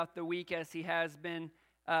the week as he has been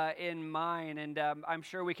in mine. And I'm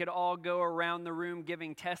sure we could all go around the room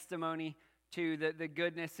giving testimony to the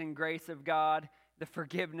goodness and grace of God, the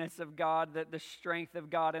forgiveness of God, the strength of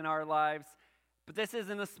God in our lives. But this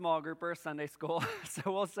isn't a small group or a Sunday school,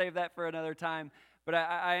 so we'll save that for another time. But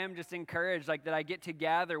I am just encouraged that I get to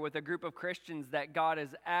gather with a group of Christians that God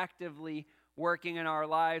is actively working in our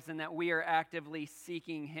lives and that we are actively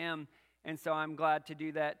seeking Him. And so I'm glad to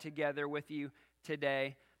do that together with you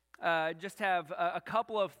today. Just have a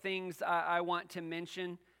couple of things I want to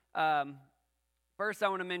mention. First, I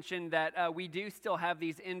want to mention that we do still have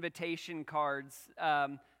these invitation cards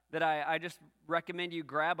that I just recommend you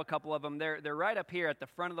grab a couple of them. They're right up here at the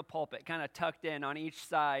front of the pulpit, kind of tucked in on each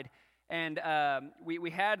side. And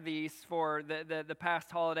we had these for the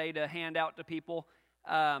past holiday to hand out to people,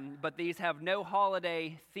 but these have no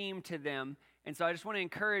holiday theme to them. And so I just want to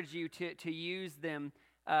encourage you to use them,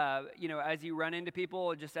 as you run into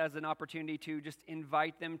people, just as an opportunity to just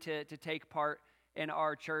invite them to take part in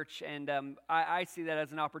our church. And I see that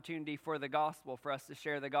as an opportunity for the gospel, for us to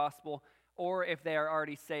share the gospel, or if they are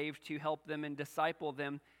already saved, to help them and disciple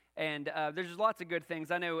them. And there's just lots of good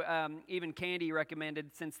things. I know even Candy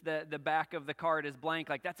recommended, since the back of the card is blank,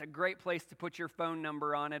 that's a great place to put your phone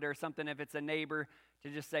number on it or something if it's a neighbor, to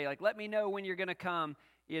just say, let me know when you're going to come,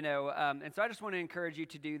 And so I just want to encourage you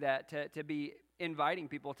to do that, to be inviting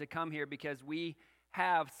people to come here, because we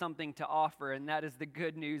have something to offer, and that is the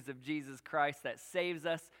good news of Jesus Christ that saves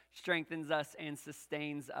us, strengthens us, and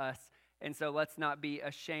sustains us. And so let's not be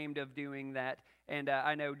ashamed of doing that. And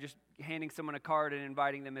I know just handing someone a card and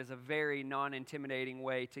inviting them is a very non-intimidating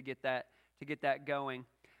way to get that going.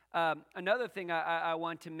 Another thing I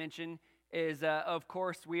want to mention is, of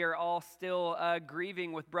course, we are all still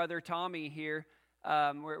grieving with Brother Tommy here.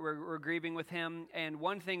 We're grieving with him. And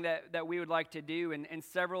one thing that we would like to do, and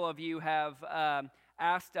several of you have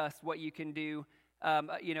asked us what you can do,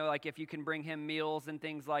 if you can bring him meals and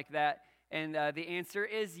things like that. And the answer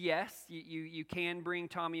is yes, you can bring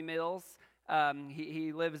Tommy meals.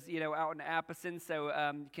 He lives, out in Appleton, so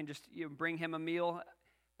you can just bring him a meal.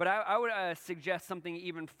 But I would suggest something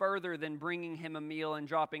even further than bringing him a meal and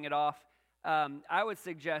dropping it off. I would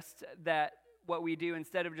suggest that what we do,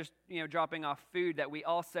 instead of just dropping off food, that we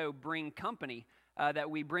also bring company, that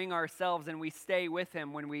we bring ourselves and we stay with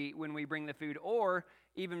him when we bring the food. Or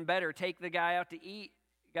even better, take the guy out to eat.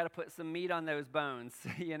 You got to put some meat on those bones,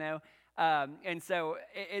 And so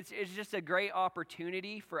it's just a great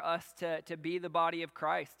opportunity for us to be the body of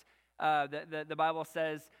Christ. The Bible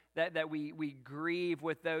says that we grieve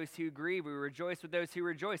with those who grieve. We rejoice with those who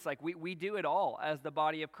rejoice. We do it all as the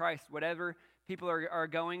body of Christ, whatever people are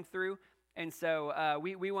going through. And so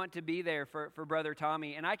we want to be there for Brother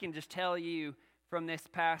Tommy. And I can just tell you from this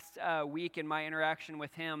past week and my interaction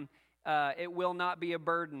with him, it will not be a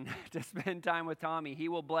burden to spend time with Tommy. He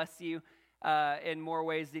will bless you in more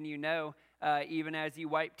ways than you know, even as you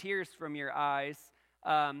wipe tears from your eyes.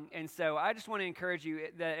 And so I just want to encourage you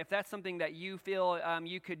that if that's something that you feel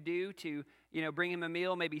you could do to, bring him a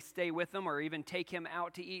meal, maybe stay with him, or even take him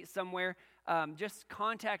out to eat somewhere, just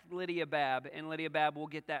contact Lydia Babb, and Lydia Babb will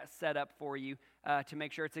get that set up for you to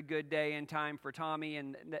make sure it's a good day and time for Tommy,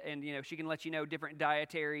 and she can let you know different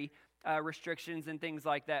dietary restrictions and things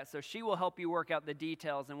like that. So she will help you work out the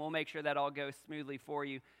details, and we'll make sure that all goes smoothly for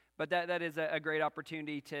you. But that is a great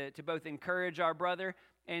opportunity to both encourage our brother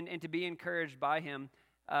and to be encouraged by him,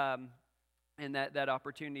 and that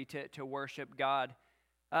opportunity to worship God.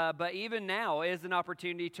 But even now is an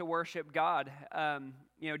opportunity to worship God.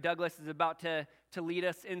 Douglas is about to lead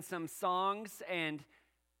us in some songs, and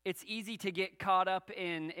it's easy to get caught up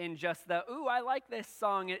in just I like this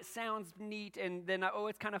song, and it sounds neat, and then,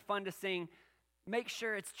 it's kind of fun to sing. Make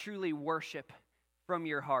sure it's truly worship from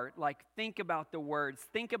your heart. Think about the words.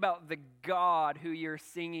 Think about the God who you're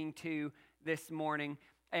singing to this morning.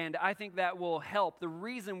 And I think that will help. The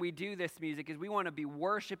reason we do this music is we want to be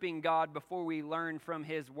worshiping God before we learn from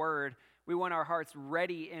His Word. We want our hearts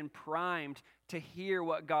ready and primed to hear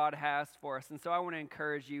what God has for us. And so I want to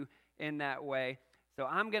encourage you in that way. So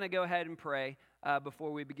I'm going to go ahead and pray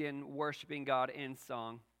before we begin worshiping God in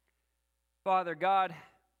song. Father God,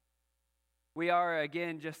 we are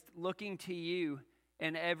again just looking to you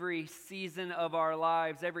in every season of our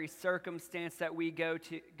lives, every circumstance that we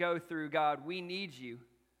go through. God, we need you.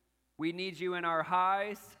 We need you in our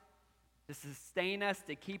highs to sustain us,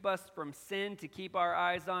 to keep us from sin, to keep our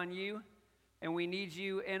eyes on you. And we need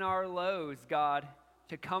you in our lows, God,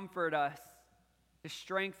 to comfort us, to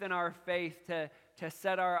strengthen our faith, to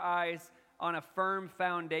set our eyes on a firm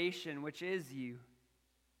foundation, which is you.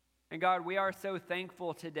 And God, we are so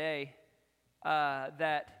thankful today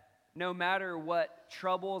that no matter what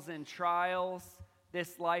troubles and trials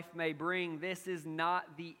this life may bring, this is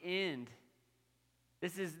not the end.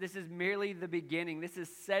 This is merely the beginning. This is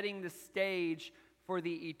setting the stage for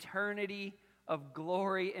the eternity of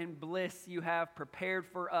glory and bliss you have prepared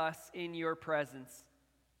for us in your presence.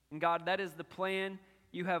 And God, that is the plan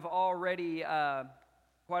you have already,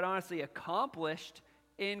 quite honestly, accomplished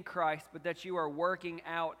in Christ, but that you are working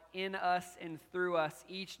out in us and through us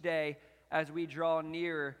each day as we draw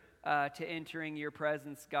nearer to entering your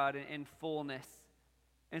presence, God, in fullness.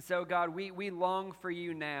 And so, God, we long for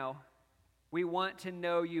you now. We want to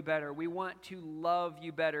know you better. We want to love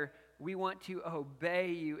you better. We want to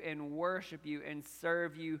obey you and worship you and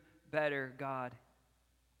serve you better, God.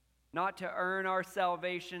 Not to earn our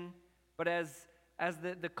salvation, but as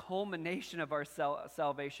the culmination of our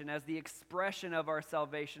salvation, as the expression of our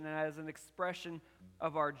salvation, and as an expression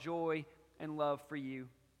of our joy and love for you.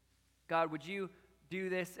 God, would you do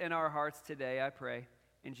this in our hearts today, I pray.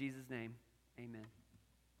 In Jesus' name, amen.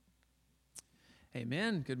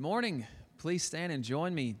 Amen. Good morning. Please stand and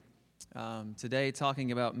join me today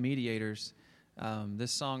talking about mediators.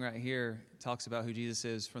 This song right here talks about who Jesus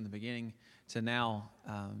is from the beginning to now,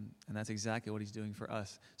 and that's exactly what he's doing for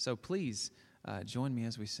us. So please join me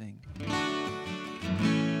as we sing.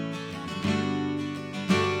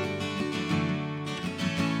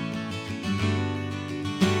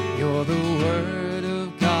 You're the Word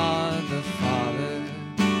of God the Father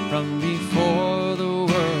from before the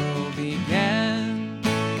world began.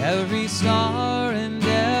 Every star and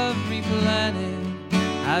every planet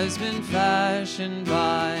has been fashioned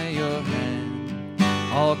by your hand.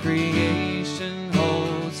 All creation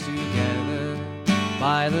holds together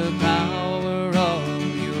by the power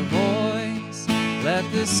of your voice.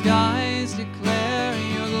 Let the skies declare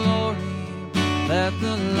your glory. Let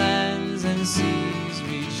the lands and seas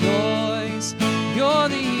rejoice. You're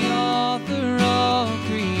the author of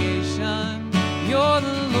creation. You're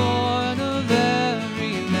the Lord of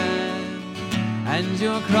every man. And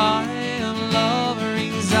your cry of love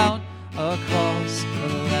rings out across the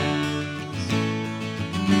lands.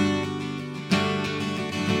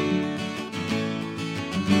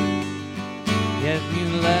 Yet you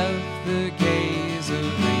left the gaze of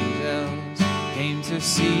angels, came to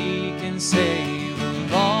seek and save the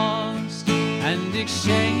lost, and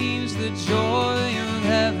exchanged the joy of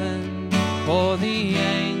heaven for the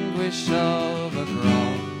anguish of a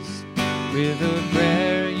cross. With a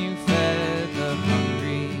prayer you fed the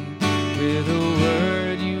hungry, with a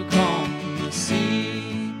word you calmed the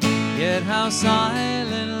sea. Yet how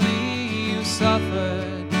silently you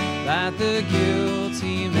suffered, that the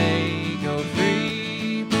guilty may go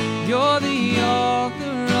free. You're the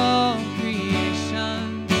author of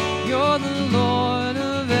creation. You're the Lord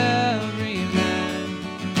of every man.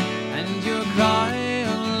 And your cry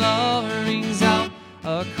of love rings out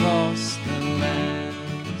across the lands.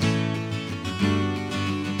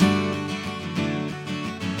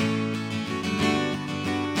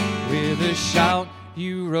 With a shout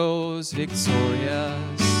you rose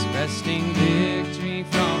victorious, wresting victory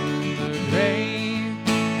from the grave,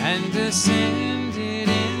 and ascended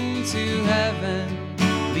into heaven,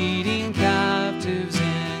 leading captives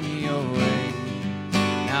in your way.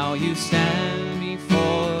 Now you stand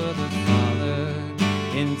before the Father,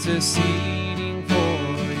 interceding for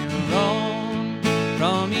your own.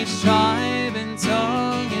 From each tribe and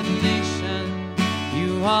tongue and nation,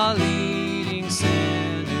 you are leading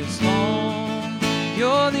sinners home.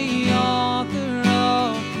 You're the author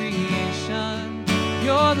of creation.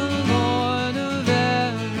 You're the Lord of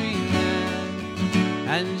every man.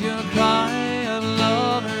 And your cry of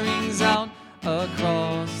love rings out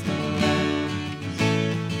across the lands.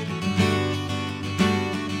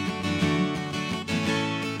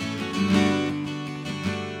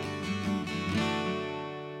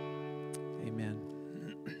 Amen.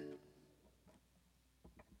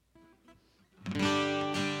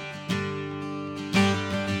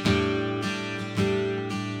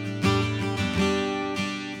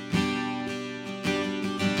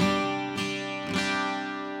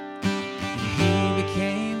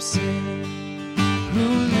 Sin, who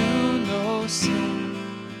knew no sin,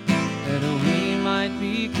 that we might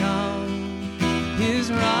become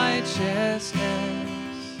his righteousness.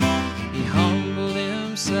 He humbled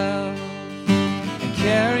himself and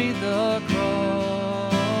carried the cross.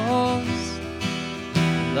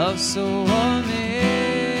 Love so amazing,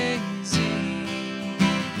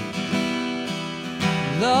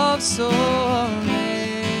 love so amazing.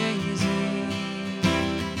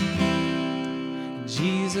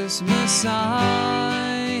 Jesus Messiah,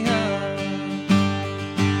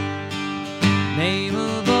 name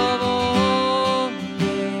above all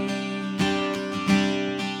names.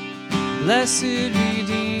 blessed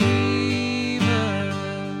Redeemer,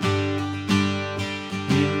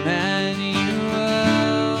 Emmanuel,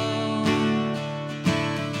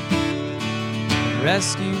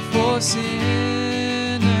 rescue for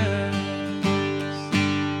sinners,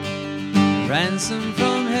 ransom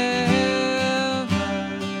from heaven,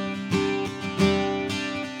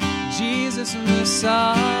 Jesus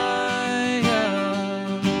Messiah,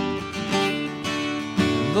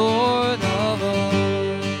 Lord of all.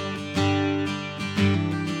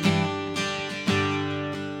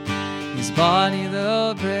 His body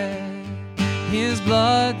the bread, His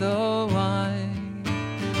blood the wine,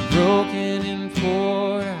 broken and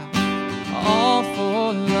poured out, all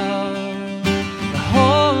for love. The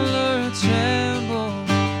whole earth trembled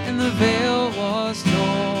and the veil was torn.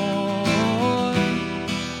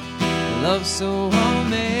 Love so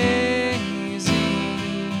amazing,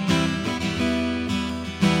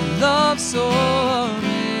 love so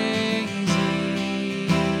amazing,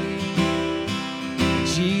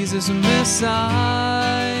 Jesus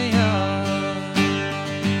Messiah,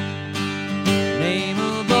 name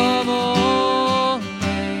above all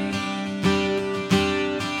names,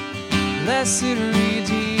 blessed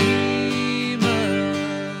Redeemer,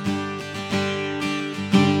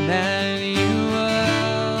 Emmanuel,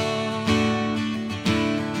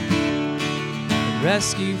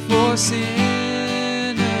 rescue for sinners,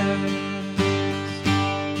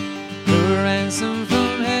 the ransom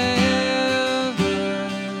from heaven,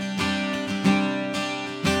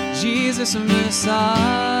 Jesus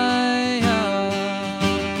Messiah,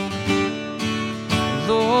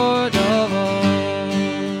 Lord of all.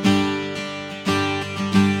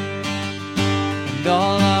 And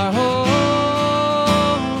all our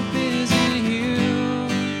hope is in you,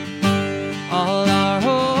 all our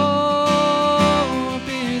hope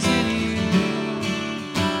is in you,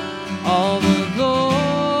 all the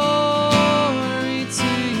glory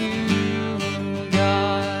to you,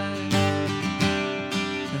 God,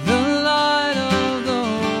 the light of the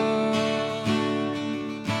world,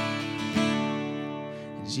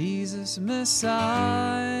 Jesus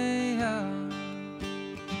Messiah,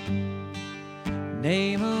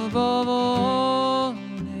 name above all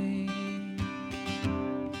names,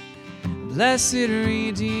 blessed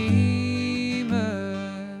Redeemer,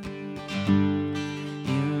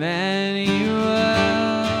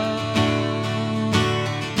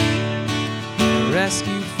 Emmanuel,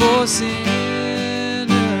 rescue for sinners,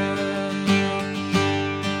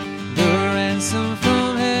 the ransom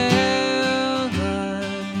from heaven,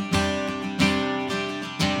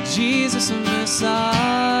 Jesus Messiah,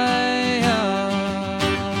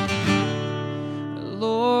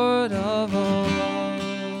 Lord of all.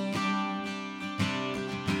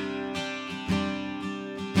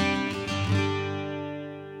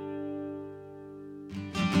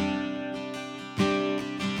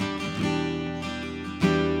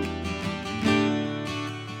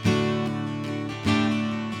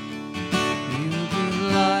 You give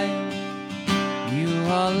life, you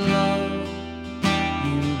are love,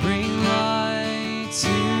 you bring light to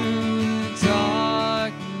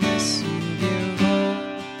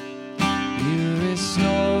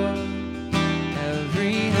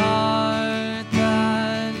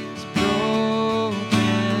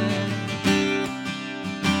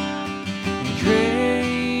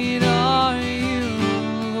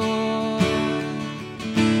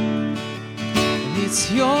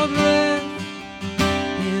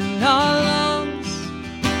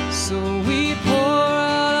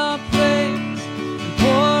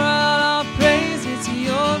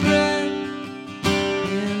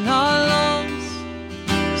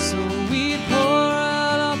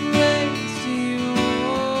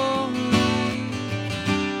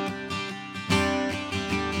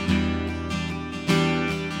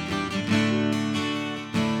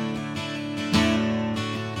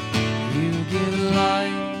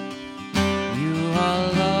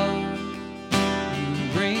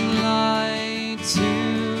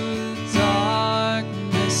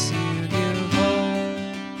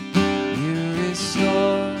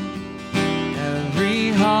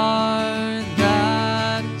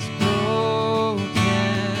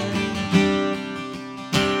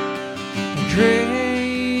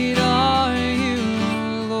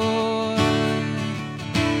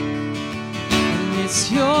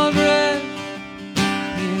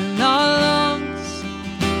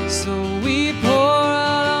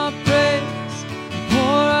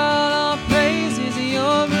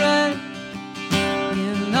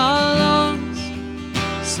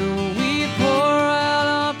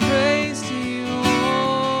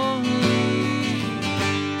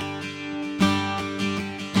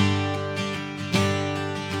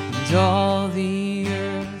and all the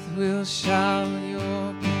earth will shout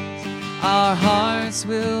your praise. Our hearts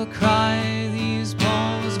will cry, these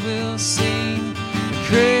bones will sing.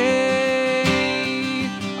 Great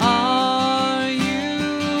are you,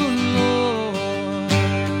 Lord.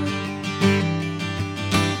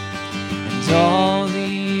 And all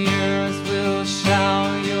the earth will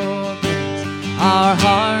shout your praise. Our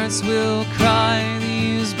hearts will cry,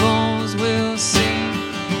 these bones will sing.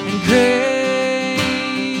 And great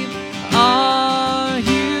are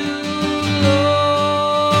you,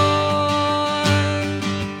 Lord.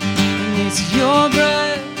 And it's your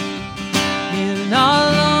breath in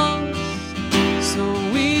our lungs, so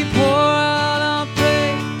we pour out our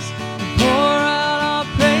praise. We pour out our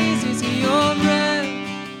praise. It's your breath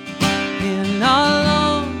in our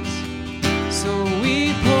lungs, so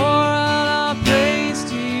we pour out our praise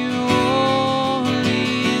to you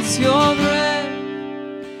only. It's your breath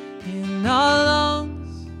in our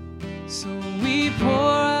lungs, so we pour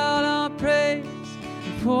out our praise.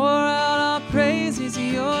 We pour out our praise. It's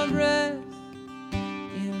your breath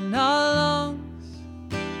in our lungs,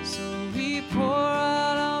 so we pour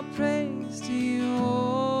out our praise to you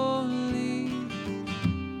only.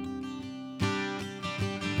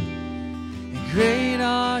 And great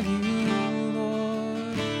are you,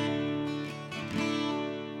 Lord.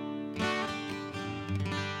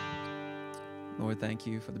 Lord, thank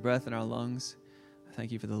you for the breath in our lungs.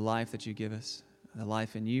 Thank you for the life that you give us, the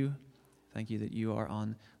life in you. Thank you that you are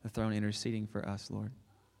on the throne interceding for us, Lord.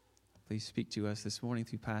 Please speak to us this morning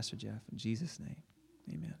through Pastor Jeff. In Jesus' name,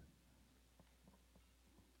 amen.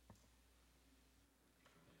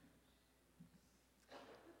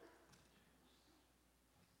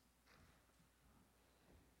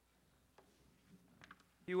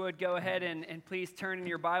 If you would go ahead and please turn in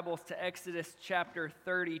your Bibles to Exodus chapter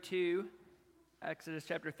 32. Exodus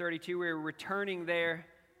chapter 32, we're returning there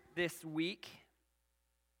this week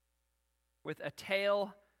with a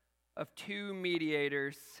tale of two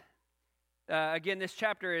mediators. Again, this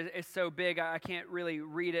chapter is so big, I can't really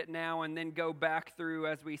read it now and then go back through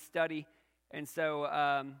as we study. And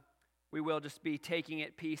so we will just be taking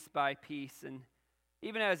it piece by piece. And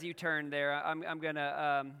even as you turn there, I'm going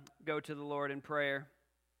to go to the Lord in prayer.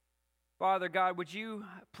 Father God, would you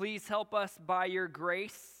please help us by your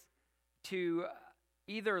grace to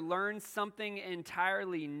either learn something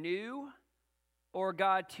entirely new, or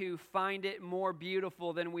God, to find it more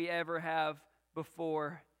beautiful than we ever have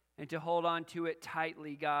before, and to hold on to it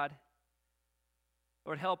tightly, God.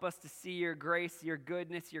 Lord, help us to see your grace, your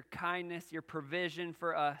goodness, your kindness, your provision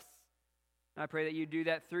for us. And I pray that you do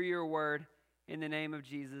that through your word. In the name of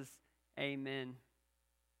Jesus, amen.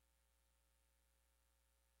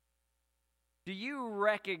 Do you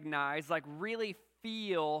recognize, really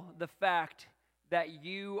feel the fact that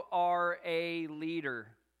you are a leader?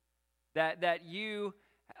 That you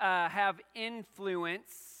have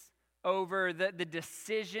influence over the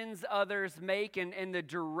decisions others make and the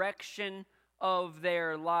direction of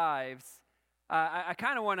their lives. I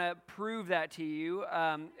kind of want to prove that to you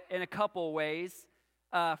in a couple ways.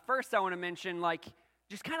 First, I want to mention,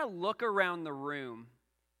 just kind of look around the room.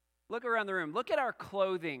 Look around the room. Look at our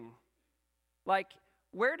clothing.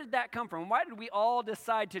 Where did that come from? Why did we all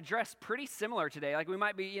decide to dress pretty similar today? We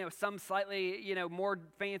might be, some slightly, more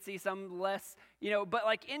fancy, some less, but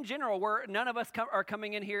in general, none of us are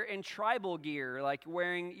coming in here in tribal gear,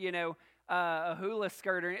 wearing, a hula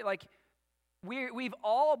skirt or we've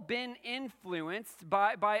all been influenced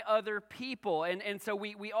by other people. And so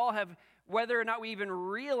we all have, whether or not we even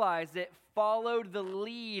realize it, followed the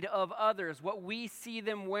lead of others, what we see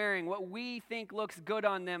them wearing, what we think looks good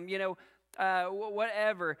on them,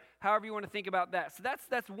 whatever, however you want to think about that. So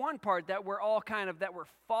that's one part, that we're all that we're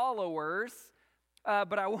followers,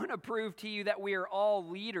 but I want to prove to you that we are all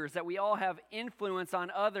leaders, that we all have influence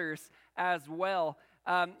on others as well.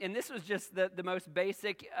 And this was just the most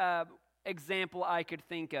basic example I could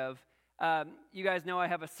think of. You guys know I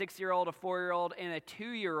have a 6-year-old, a 4-year-old, and a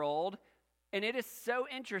 2-year-old, and it is so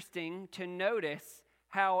interesting to notice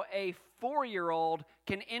how a 4-year-old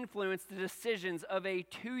can influence the decisions of a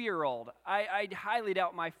 2-year-old. I highly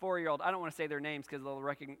doubt my 4-year-old, I don't want to say their names because they'll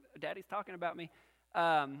recognize, Daddy's talking about me.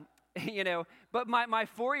 But my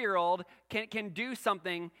 4-year-old can do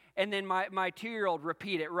something, and then my 2-year-old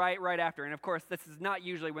repeat it right after. And of course, this is not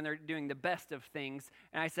usually when they're doing the best of things.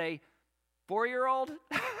 And I say, 4-year-old,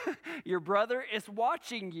 your brother is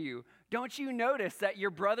watching you. Don't you notice that your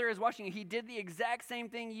brother is watching you? He did the exact same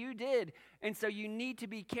thing you did. And so you need to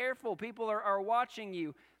be careful. People are watching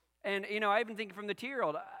you. And, I even think from the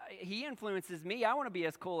 2-year-old, he influences me. I want to be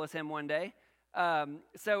as cool as him one day.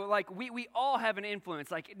 So like we all have an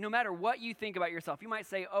influence. Like no matter what you think about yourself, you might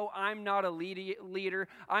say, "Oh, I'm not a leader.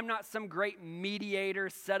 I'm not some great mediator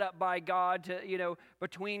set up by God to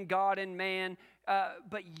between God and man."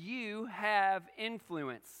 But you have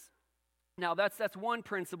influence. Now that's one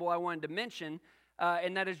principle I wanted to mention,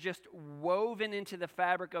 and that is just woven into the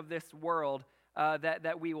fabric of this world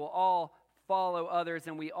that we will all follow others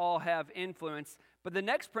and we all have influence. But the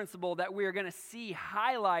next principle that we are going to see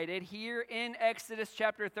highlighted here in Exodus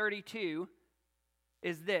chapter 32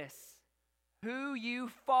 is this: who you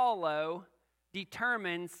follow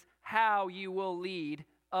determines how you will lead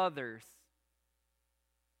others.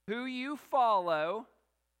 Who you follow,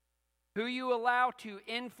 who you allow to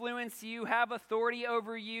influence you, have authority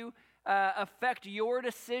over you, affect your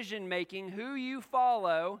decision making, who you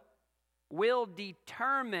follow will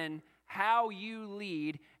determine how you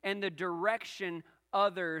lead and the direction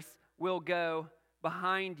others will go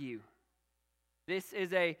behind you. This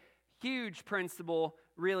is a huge principle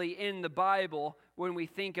really in the Bible when we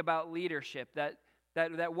think about leadership, that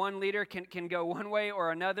one leader can go one way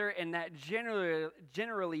or another, and that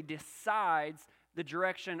generally decides the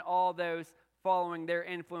direction all those following their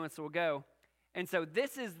influence will go. And so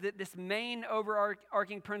this is this main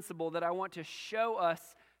overarching principle that I want to show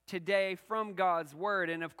us today from God's Word.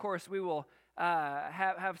 And of course, we will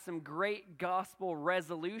have some great gospel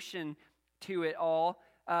resolution to it all.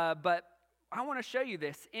 But I want to show you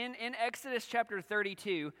this. In Exodus chapter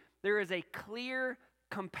 32, there is a clear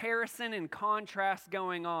comparison and contrast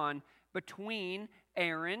going on between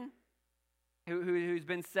Aaron, who's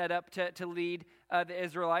been set up to lead the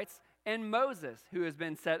Israelites, and Moses, who has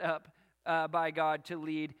been set up by God to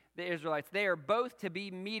lead the Israelites. They are both to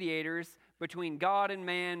be mediators between God and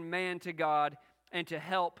man, man to God, and to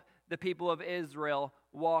help the people of Israel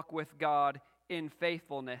walk with God in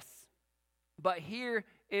faithfulness. But here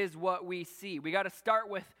is what we see. We got to start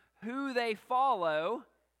with who they follow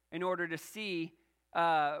in order to see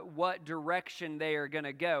what direction they are going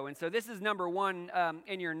to go. And so this is number one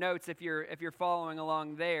in your notes if you're following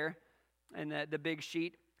along there in the big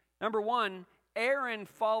sheet. Number one, Aaron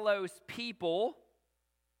follows people.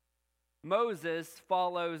 Moses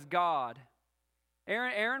follows God.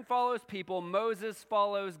 Aaron follows people. Moses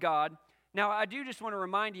follows God. Now, I do just want to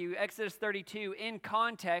remind you, Exodus 32, in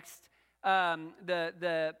context,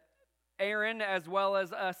 the Aaron, as well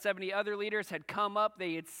as 70 other leaders, had come up.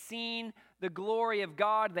 They had seen the glory of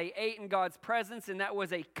God. They ate in God's presence, and that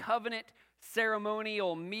was a covenant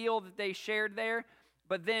ceremonial meal that they shared there.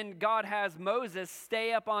 But then God has Moses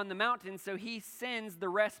stay up on the mountain, so he sends the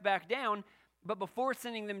rest back down. But before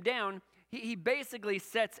sending them down, he basically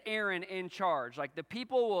sets Aaron in charge. Like, the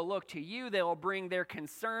people will look to you. They will bring their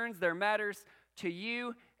concerns, their matters to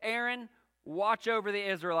you. Aaron, watch over the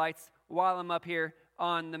Israelites while I'm up here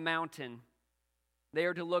on the mountain. They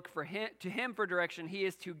are to look to him for direction. He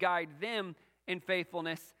is to guide them in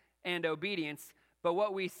faithfulness and obedience. But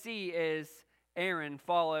what we see is Aaron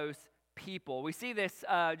follows people. We see this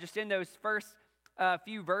just in those first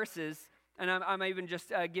few verses, and I'm even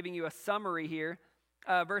just giving you a summary here.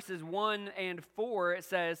 Verses 1 and 4, it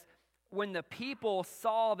says, when the people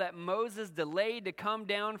saw that Moses delayed to come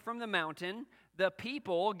down from the mountain, the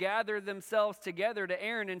people gathered themselves together to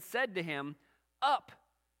Aaron and said to him, "Up,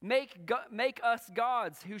 make us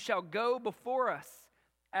gods who shall go before us.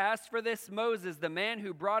 As for this Moses, the man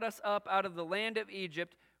who brought us up out of the land of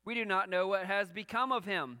Egypt, we do not know what has become of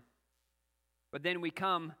him." But then we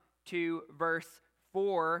come to verse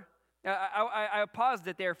 4. I paused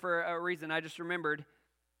it there for a reason. I just remembered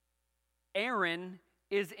Aaron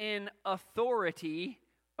is in authority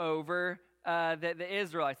over the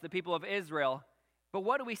Israelites, the people of Israel. But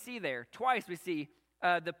what do we see there? Twice we see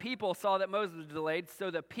the people saw that Moses was delayed, so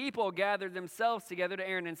the people gathered themselves together to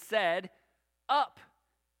Aaron and said, "Up,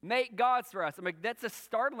 make gods for us." I'm like, that's a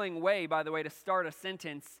startling way, by the way, to start a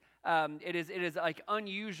sentence. It is like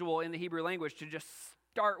unusual in the Hebrew language to just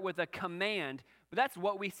start with a command. But that's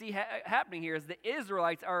what we see happening here, is the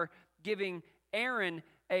Israelites are giving Aaron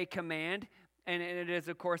a command, and it is,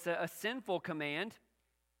 of course, a sinful command.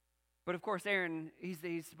 But, of course, Aaron,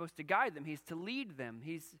 he's supposed to guide them. He's to lead them.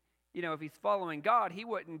 If he's following God, he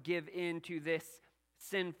wouldn't give in to this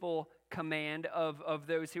sinful command of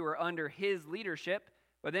those who are under his leadership.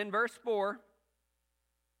 But then verse 4,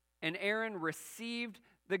 and Aaron received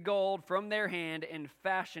the gold from their hand and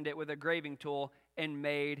fashioned it with a graving tool and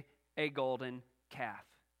made a golden calf.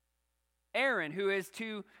 Aaron, who is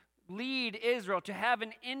to lead Israel, to have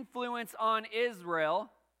an influence on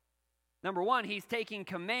Israel, number one, he's taking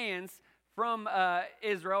commands from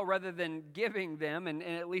Israel rather than giving them and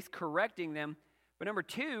at least correcting them. But number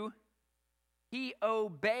two, He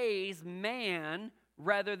obeys man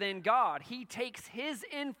rather than God. He takes his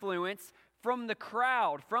influence from the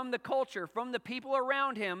crowd, from the culture, from the people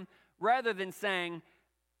around him, rather than saying,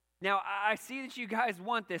 now I see that you guys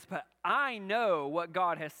want this, but I know what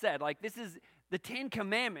God has said. Like, this is the 10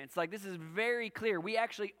 Commandments. Like, this is very clear. We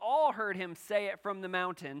actually all heard him say it from the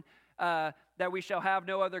mountain, that we shall have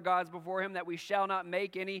no other gods before him, that we shall not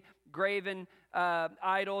make any graven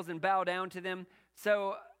idols and bow down to them.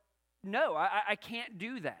 So, no, I can't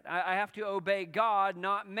do that. I have to obey God,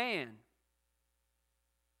 not man.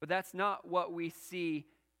 But that's not what we see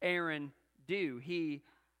Aaron do.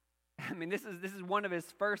 This is one of his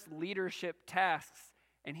first leadership tasks,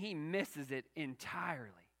 and he misses it entirely.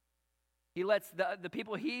 He lets the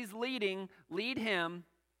people he's leading lead him,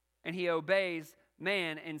 and he obeys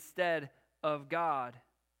man instead of God.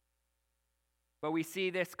 But we see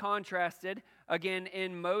this contrasted again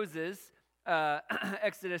in Moses,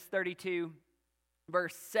 Exodus 32,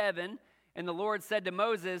 verse 7. And the Lord said to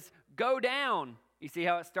Moses, "Go down." You see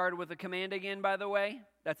how it started with a command again, by the way?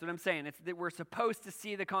 That's what I'm saying. It's that we're supposed to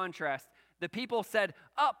see the contrast. The people said,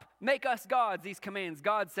 "Up, make us gods," these commands.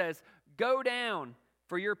 God says, "Go down,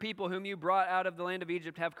 for your people whom you brought out of the land of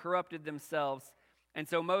Egypt have corrupted themselves." And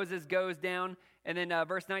so Moses goes down, and then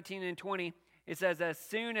verse 19 and 20, it says, "As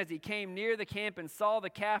soon as he came near the camp and saw the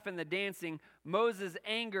calf and the dancing, Moses'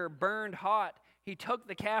 anger burned hot. He took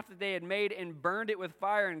the calf that they had made and burned it with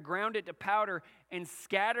fire and ground it to powder and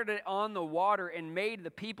scattered it on the water and made the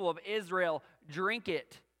people of Israel drink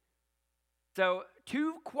it." So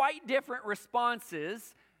 2 quite different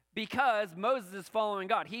responses because Moses is following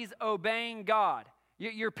God. He's obeying God.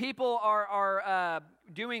 Your people are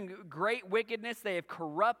doing great wickedness. They have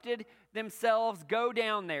corrupted themselves. Go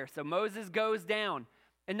down there. So Moses goes down.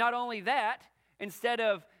 And not only that, instead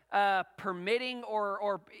of permitting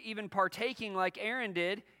or even partaking like Aaron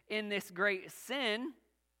did in this great sin,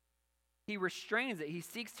 he restrains it. He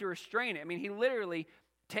seeks to restrain it. He literally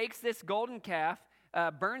takes this golden calf,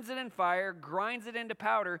 burns it in fire, grinds it into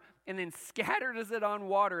powder, and then scatters it on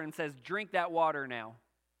water and says, "Drink that water now."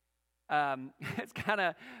 It's kind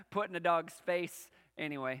of putting a dog's face.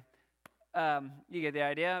 Anyway, you get the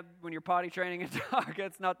idea. When you're potty training a dog,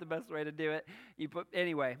 that's not the best way to do it.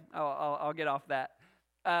 Anyway, I'll get off that.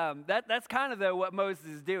 That's kind of though what Moses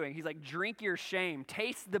is doing. He's like, drink your shame,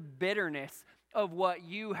 taste the bitterness of what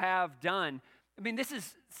you have done. This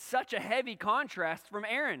is such a heavy contrast from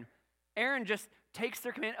Aaron. Aaron just takes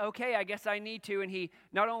their command. Okay, I guess I need to, and he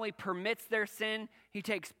not only permits their sin, he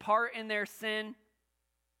takes part in their sin.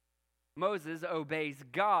 Moses obeys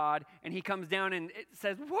God, and he comes down and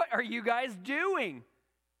says, "What are you guys doing?"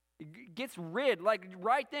 He gets rid, like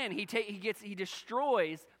right then, he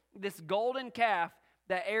destroys this golden calf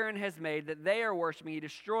that Aaron has made, that they are worshiping. He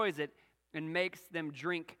destroys it and makes them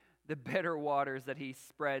drink the bitter waters that he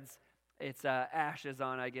spreads its ashes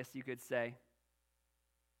on, I guess you could say.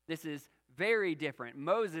 This is very different.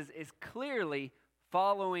 Moses is clearly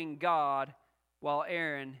following God, while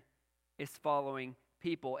Aaron is following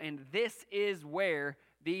people. And this is where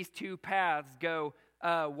these 2 paths go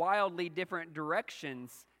wildly different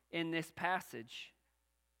directions in this passage.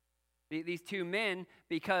 These 2 men,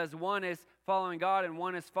 because one is following God and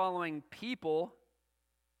one is following people,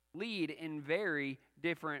 lead in very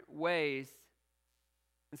different ways.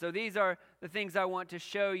 And so these are the things I want to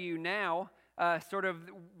show you now, sort of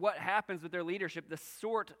what happens with their leadership, the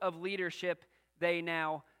sort of leadership they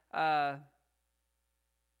now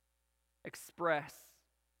express.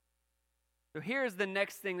 So here's the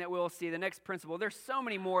next thing that we'll see, the next principle. There's so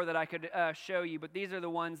many more that I could show you, but these are the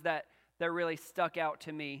ones that really stuck out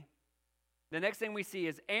to me. The next thing we see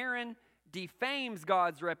is Aaron defames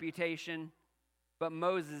God's reputation, but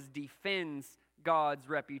Moses defends God's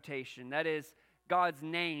reputation. That is God's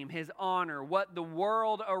name, his honor, what the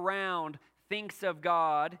world around thinks of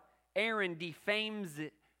God. Aaron defames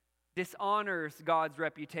it, dishonors God's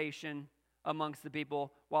reputation amongst the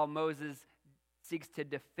people, while Moses seeks to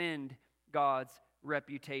defend God's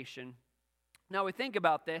reputation. Now we think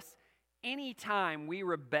about this. Anytime we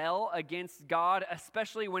rebel against God,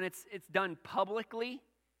 especially when it's done publicly,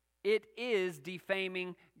 it is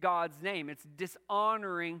defaming God's name. It's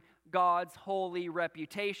dishonoring God's holy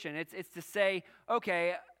reputation. It's to say,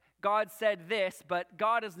 okay, God said this, but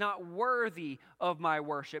God is not worthy of my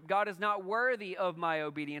worship. God is not worthy of my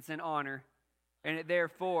obedience and honor. And it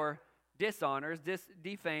therefore dishonors,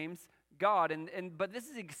 defames God. But this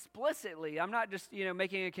is explicitly, I'm not just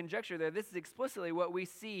making a conjecture there. This is explicitly what we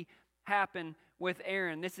see happen with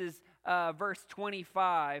Aaron. This is verse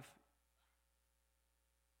 25.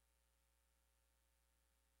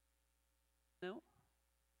 No?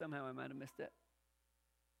 Somehow I might have missed it.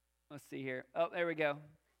 Let's see here. Oh, there we go.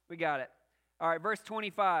 We got it. All right, verse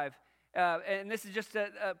 25. And this is just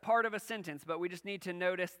a part of a sentence, but we just need to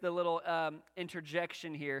notice the little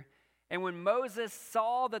interjection here. And when Moses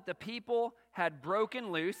saw that the people had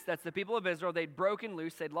broken loose, that's the people of Israel, they'd broken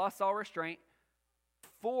loose, they'd lost all restraint,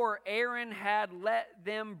 for Aaron had let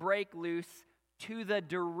them break loose to the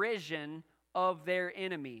derision of their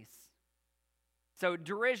enemies. So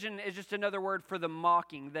derision is just another word for the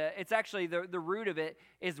mocking. It's actually, the root of it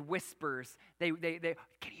is whispers. They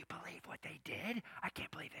can you believe what they did? I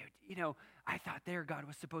can't believe I thought their God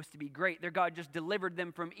was supposed to be great. Their God just delivered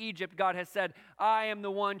them from Egypt. God has said, I am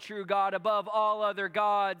the one true God above all other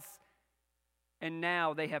gods. And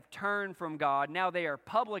now they have turned from God. Now they are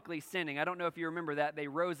publicly sinning. I don't know if you remember that. They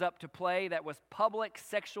rose up to play. That was public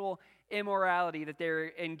sexual immorality that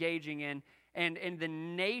they're engaging in. And the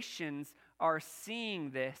nations are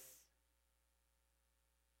seeing this.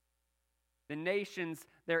 The nations,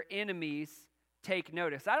 their enemies, take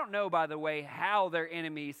notice. I don't know, by the way, how their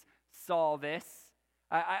enemies saw this.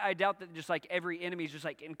 I doubt that just like every enemy is just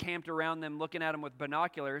like encamped around them looking at them with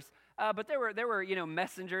binoculars. But there were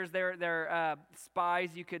messengers, there spies,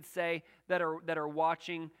 you could say, that are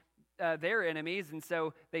watching their enemies. And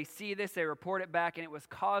so they see this, they report it back, and it was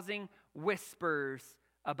causing whispers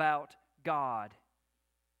about God.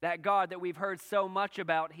 That God that we've heard so much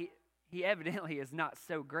about, he evidently is not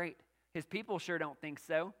so great. His people sure don't think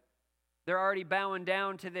so. They're already bowing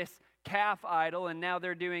down to this calf idol, and now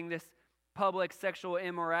they're doing this public sexual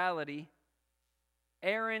immorality.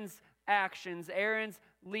 Aaron's actions, Aaron's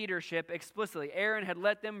leadership explicitly, Aaron had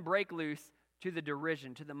let them break loose to the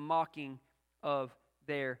derision, to the mocking of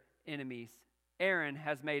their enemies. Aaron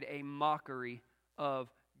has made a mockery of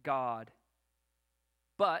God.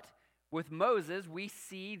 But with Moses, we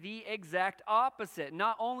see the exact opposite.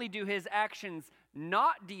 Not only do his actions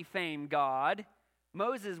not defame God,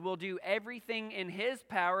 Moses will do everything in his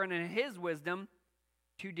power and in his wisdom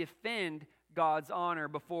to defend God's honor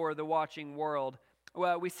before the watching world.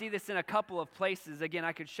 Well, we see this in a couple of places. Again,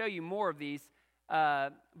 I could show you more of these,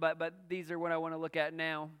 but these are what I want to look at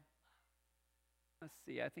now. Let's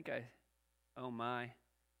see, oh my,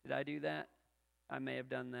 did I do that? I may have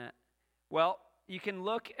done that. Well, you can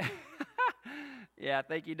look, yeah,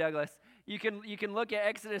 thank you, Douglas. You can look at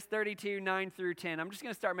Exodus 32, 9 through 10. I'm just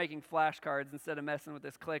going to start making flashcards instead of messing with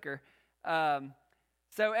this clicker.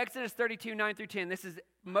 So Exodus 32, 9 through 10, this is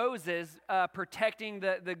Moses protecting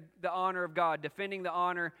the honor of God, defending the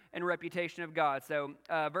honor and reputation of God. So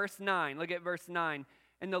verse 9, look at verse 9.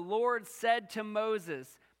 And the Lord said to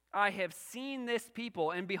Moses, I have seen this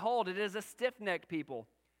people, and behold, it is a stiff-necked people.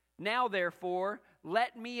 Now, therefore,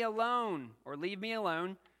 let me alone, or leave me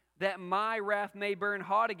alone, that my wrath may burn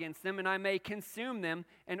hot against them, and I may consume them,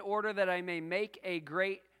 in order that I may make a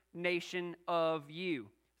great nation of you.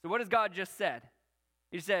 So what has God just said?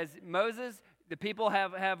 He says, Moses, the people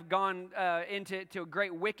have gone into a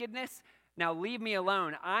great wickedness. Now leave me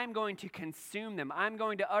alone. I'm going to consume them. I'm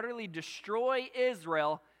going to utterly destroy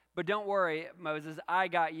Israel. But don't worry, Moses, I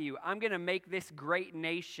got you. I'm going to make this great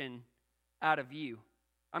nation out of you.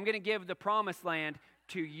 I'm going to give the promised land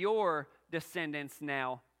to your descendants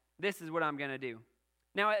now. This is what I'm going to do.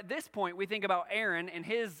 Now, at this point, we think about Aaron and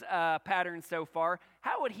his pattern so far.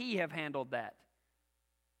 How would he have handled that?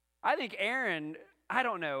 I think Aaron, I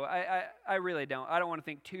don't know. I really don't. I don't want to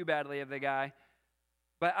think too badly of the guy.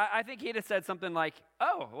 But I think he'd have said something like,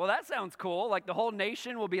 oh, well, that sounds cool. Like the whole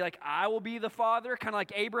nation will be like, I will be the father. Kind of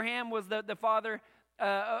like Abraham was the father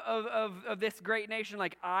of this great nation.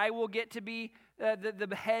 Like I will get to be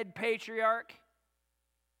the head patriarch.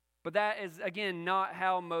 But that is, again, not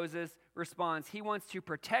how Moses responds. He wants to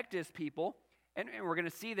protect his people. And we're going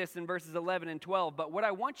to see this in verses 11 and 12. But what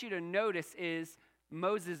I want you to notice is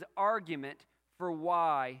Moses' argument for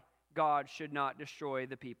why God should not destroy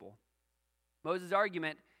the people. Moses'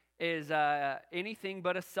 argument is anything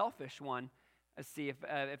but a selfish one. Let's see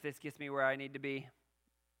if this gets me where I need to be.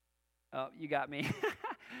 Oh, you got me.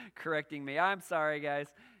 Correcting me. I'm sorry, guys.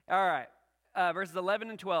 All right. Verses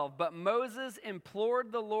 11 and 12. But Moses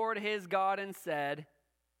implored the Lord his God and said,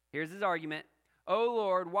 here's his argument, O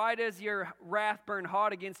Lord, why does your wrath burn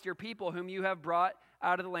hot against your people whom you have brought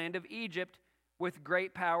out of the land of Egypt with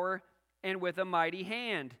great power and with a mighty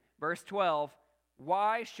hand? Verse 12.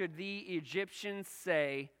 Why should the Egyptians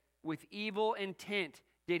say, with evil intent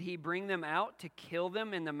did he bring them out to kill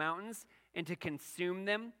them in the mountains and to consume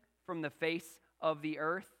them from the face of the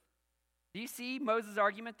earth? Do you see Moses'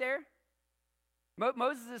 argument there?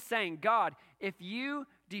 Moses is saying, God, if you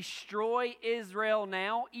destroy Israel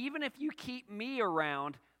now, even if you keep me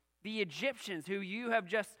around, the Egyptians who you have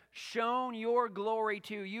just shown your glory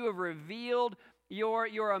to, you have revealed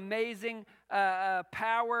your amazing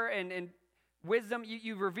power and wisdom.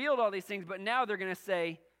 You've revealed all these things, but now they're going to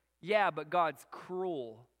say, yeah, but God's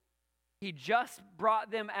cruel. He just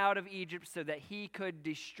brought them out of Egypt so that he could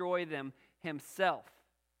destroy them himself.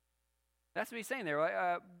 That's what he's saying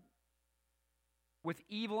there. With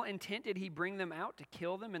evil intent did he bring them out to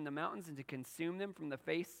kill them in the mountains and to consume them from the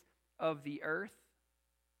face of the earth.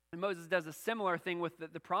 And Moses does a similar thing with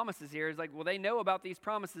the promises here. It's like, well, they know about these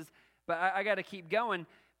promises, but I got to keep going.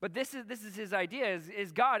 But this is his idea,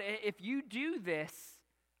 is God, if you do this,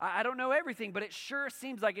 I don't know everything, but it sure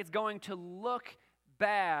seems like it's going to look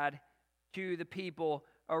bad to the people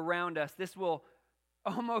around us. This will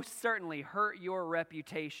almost certainly hurt your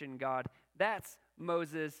reputation, God. That's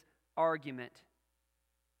Moses' argument.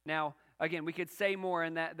 Now, again, we could say more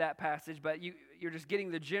in that passage, but you're just getting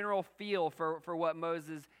the general feel for what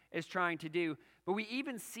Moses is trying to do. But we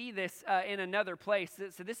even see this in another place.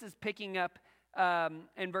 So this is picking up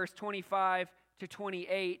in verse 25 to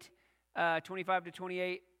 28. 25 to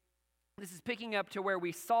 28. This is picking up to where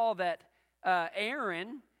we saw that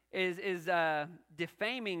Aaron is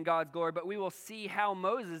defaming God's glory, but we will see how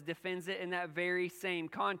Moses defends it in that very same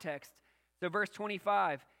context. So verse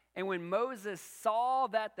 25, and when Moses saw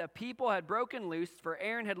that the people had broken loose, for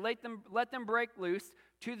Aaron had let them break loose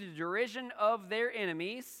to the derision of their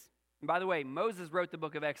enemies. And by the way, Moses wrote the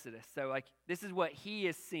book of Exodus, so this is what he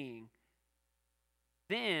is seeing.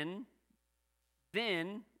 Then,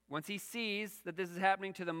 once he sees that this is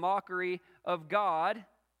happening to the mockery of God,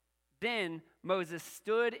 then Moses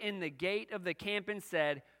stood in the gate of the camp and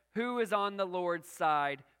said, "Who is on the Lord's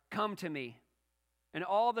side? Come to me." And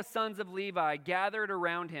all the sons of Levi gathered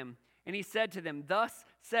around him. And he said to them, "Thus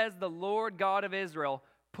says the Lord God of Israel,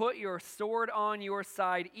 put your sword on your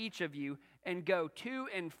side, each of you, and go to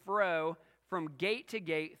and fro from gate to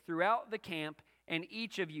gate throughout the camp, and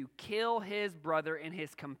each of you kill his brother and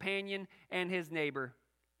his companion and his neighbor."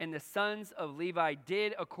 And the sons of Levi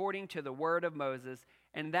did according to the word of Moses.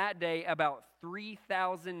 And that day about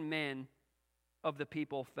 3,000 men of the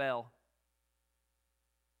people fell.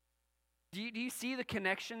 Do you see the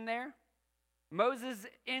connection there? Moses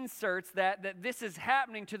inserts that this is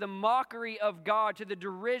happening to the mockery of God, to the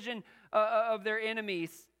derision of their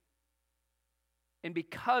enemies. And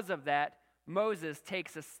because of that, Moses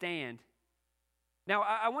takes a stand. Now,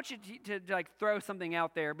 I want you to throw something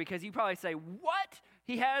out there, because you probably say, what?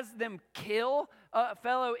 He has them kill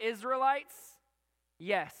fellow Israelites?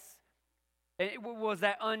 Yes. Was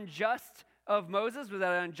that unjust of Moses? Was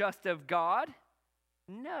that unjust of God?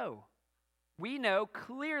 No. We know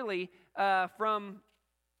clearly from,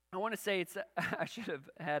 I want to say it's, I should have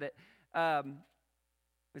had it. I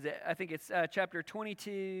think it's chapter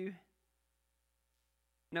 22.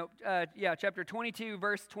 Chapter 22,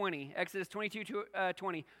 verse 20. Exodus 22,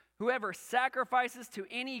 20. Whoever sacrifices to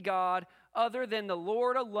any god other than the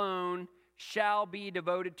Lord alone shall be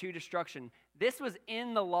devoted to destruction. This was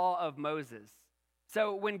in the law of Moses.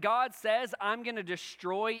 So when God says, I'm going to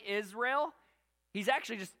destroy Israel, he's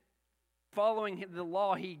actually just following the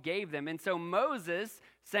law he gave them. And so Moses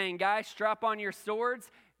saying, guys, strap on your swords,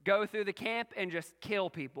 go through the camp and just kill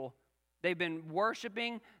people. They've been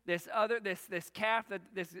worshiping this calf,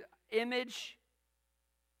 this image.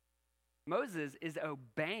 Moses is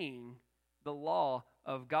obeying the law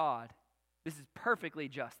of God. This is perfectly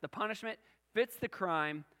just. The punishment fits the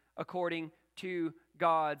crime according to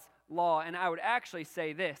God's law. And I would actually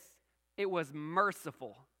say this: it was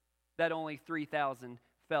merciful that only 3,000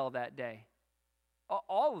 fell that day.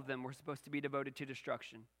 All of them were supposed to be devoted to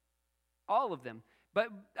destruction. All of them. But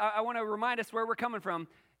I want to remind us where we're coming from.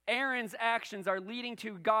 Aaron's actions are leading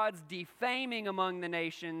to God's defaming among the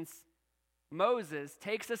nations. Moses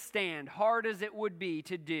takes a stand, hard as it would be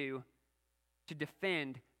to do, to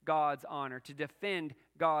defend God's honor, to defend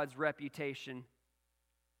God's reputation.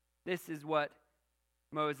 This is what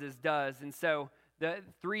Moses does. And so the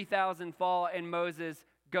 3,000 fall, and Moses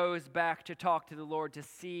goes back to talk to the Lord to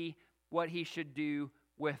see what he should do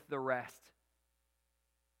with the rest.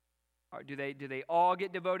 Do they all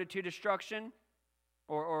get devoted to destruction?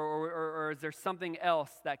 Or is there something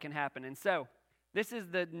else that can happen? And so this is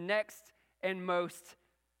the next and most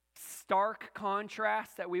stark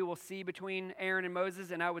contrast that we will see between Aaron and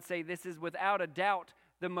Moses. And I would say this is without a doubt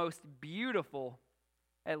the most beautiful,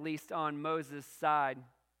 at least on Moses' side.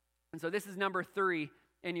 And so this is number 3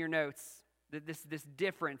 in your notes, this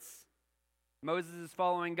difference. Moses is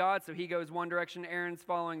following God, so he goes one direction. Aaron's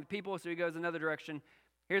following the people, so he goes another direction.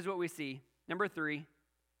 Here's what we see. Number 3,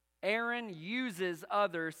 Aaron uses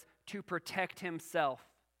others to protect himself.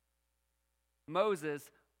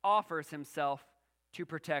 Moses offers himself to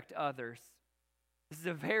protect others. This is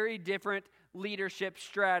a very different leadership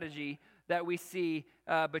strategy that we see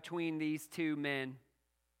between these two men.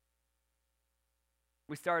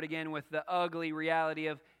 We start again with the ugly reality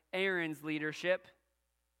of Aaron's leadership.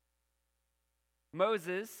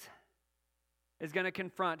 Moses is going to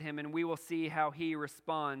confront him, and we will see how he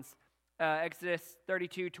responds. Exodus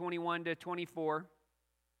 32:21-24.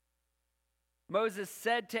 Moses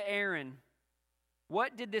said to Aaron,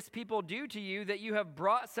 "What did this people do to you that you have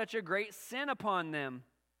brought such a great sin upon them?"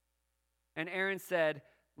 And Aaron said,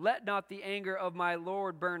 "Let not the anger of my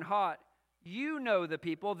Lord burn hot. You know the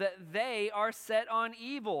people, that they are set on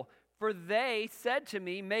evil. For they said to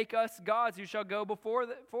me, 'Make us gods who shall go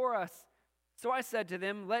before us.' So I said to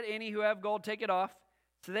them, 'Let any who have gold take it off.'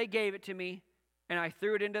 So they gave it to me, and I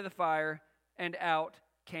threw it into the fire, and out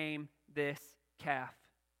came this calf."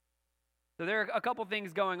 So there are a couple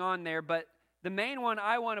things going on there, but the main one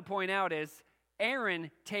I want to point out is Aaron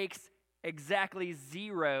takes exactly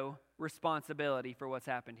zero responsibility for what's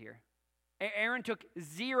happened here. Aaron took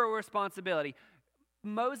zero responsibility.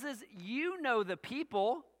 Moses, you know the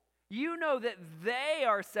people. You know that they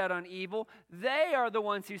are set on evil. They are the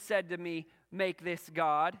ones who said to me, 'Make this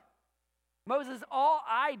God.' Moses, all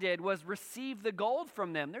I did was receive the gold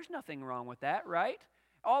from them." There's nothing wrong with that, right?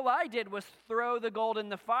 All I did was throw the gold in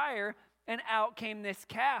the fire, and out came this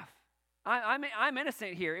calf. I'm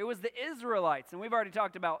innocent here. It was the Israelites, and we've already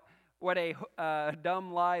talked about what a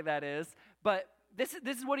dumb lie that is. But this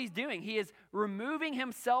is what he's doing. He is removing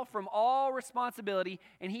himself from all responsibility,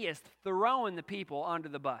 and he is throwing the people under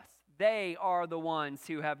the bus. They are the ones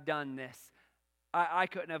who have done this. I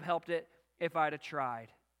couldn't have helped it if I'd have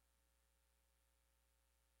tried.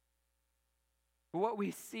 But what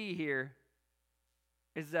we see here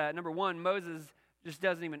is number one, Moses just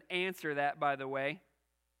doesn't even answer that, by the way.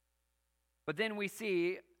 But then we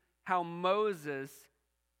see how Moses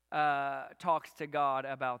talks to God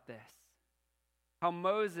about this. How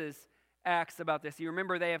Moses acts about this. You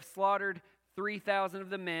remember they have slaughtered 3,000 of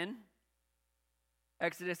the men.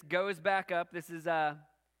 Exodus goes back up. This is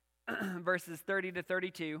verses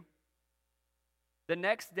 30-32. The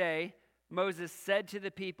next day, Moses said to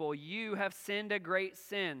the people, "You have sinned a great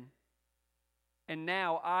sin, and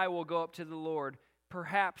now I will go up to the Lord.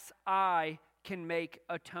 Perhaps I can make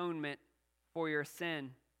atonement for your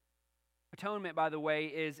sin." Atonement, by the way,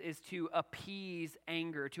 is to appease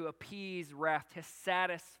anger, to appease wrath, to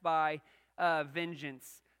satisfy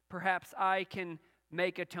vengeance. Perhaps I can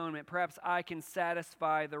make atonement. Perhaps I can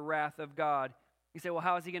satisfy the wrath of God. You say, well,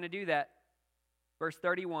 how is he going to do that? Verse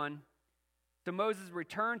 31. So Moses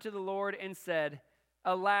returned to the Lord and said,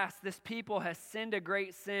 "Alas, this people has sinned a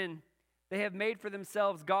great sin. They have made for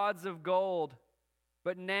themselves gods of gold.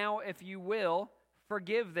 But now, if you will,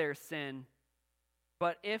 forgive their sin.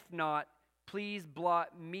 But if not, please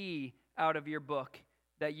blot me out of your book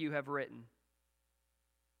that you have written."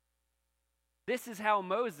 This is how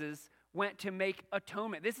Moses went to make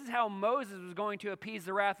atonement. This is how Moses was going to appease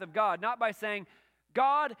the wrath of God. Not by saying,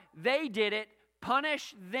 "God, they did it,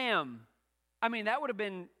 punish them." I mean, that would have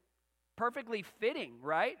been perfectly fitting,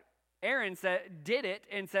 right? Aaron did it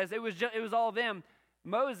and says it was all them.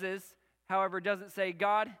 Moses, however, doesn't say,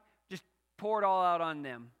 "God, just pour it all out on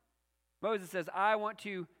them." Moses says, "I want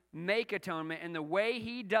to make atonement." And the way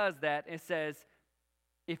he does that, it says,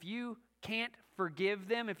 if you can't forgive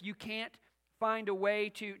them, if you can't find a way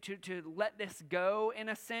to let this go in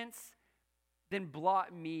a sense, then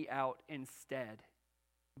blot me out instead.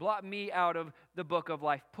 Blot me out of the book of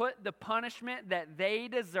life. Put the punishment that they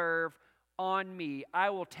deserve on me. I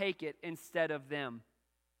will take it instead of them.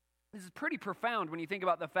 This is pretty profound when you think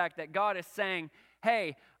about the fact that God is saying,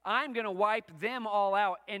 hey, I'm going to wipe them all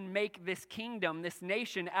out and make this kingdom, this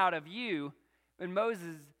nation out of you. And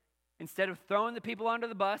Moses, instead of throwing the people under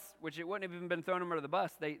the bus, which it wouldn't have even been throwing them under the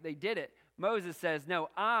bus, they did it. Moses says, no,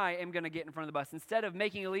 I am going to get in front of the bus. Instead of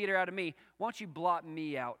making a leader out of me, why don't you blot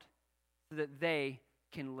me out so that they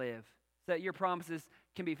can live, so that your promises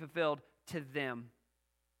can be fulfilled to them.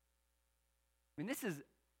 I mean, this is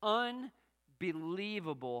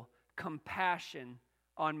unbelievable compassion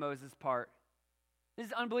on Moses' part. This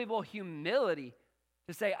is unbelievable humility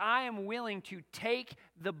to say, I am willing to take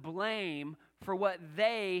the blame for what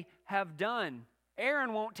they have done.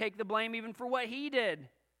 Aaron won't take the blame even for what he did,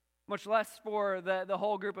 much less for the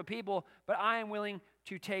whole group of people, but I am willing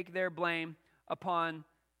to take their blame upon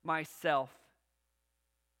myself.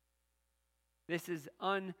 This is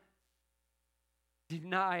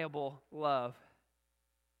undeniable love.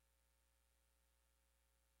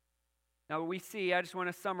 Now we see, I just want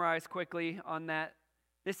to summarize quickly on that.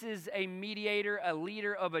 This is a mediator, a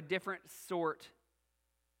leader of a different sort.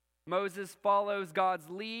 Moses follows God's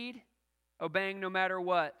lead, obeying no matter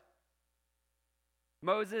what.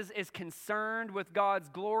 Moses is concerned with God's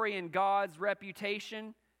glory and God's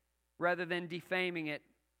reputation rather than defaming it.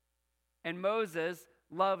 And Moses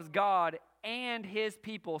loves God and his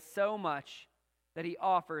people so much that he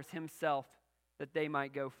offers himself that they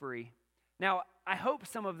might go free. Now, I hope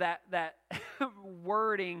some of that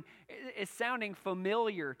wording is sounding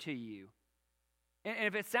familiar to you. And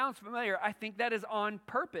if it sounds familiar, I think that is on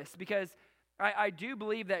purpose, because I do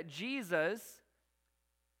believe that Jesus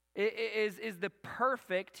is the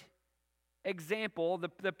perfect example.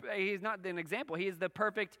 He's not an example. He is the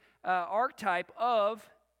perfect archetype of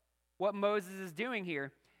what Moses is doing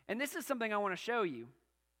here. And this is something I want to show you.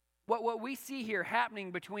 What we see here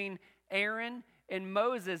happening between Aaron and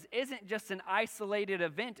Moses isn't just an isolated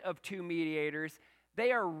event of two mediators.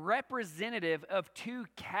 They are representative of two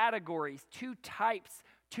categories, two types,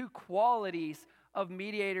 two qualities of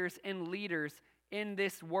mediators and leaders in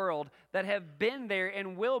this world that have been there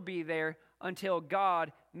and will be there until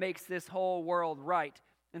God makes this whole world right.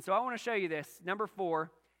 And so I want to show you this. Number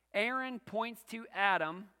 4, Aaron points to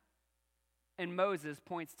Adam and Moses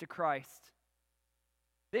points to Christ.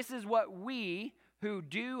 This is what we who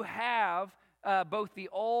do have both the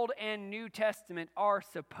Old and New Testament are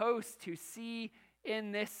supposed to see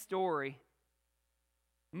in this story.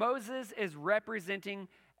 Moses is representing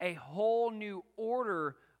a whole new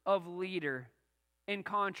order of leader in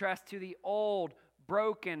contrast to the old,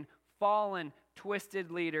 broken, fallen,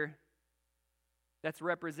 twisted leader that's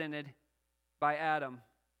represented by Adam.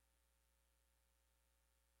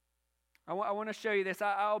 I want to show you this.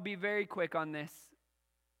 I'll be very quick on this.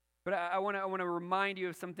 But I want to remind you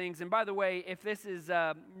of some things. And by the way, if this is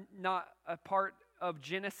not a part of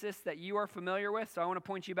Genesis that you are familiar with, so I want to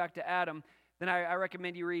point you back to Adam, then I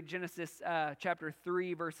recommend you read Genesis chapter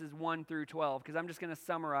 3, verses 1 through 12, because I'm just going to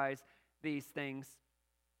summarize these things.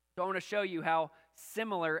 So I want to show you how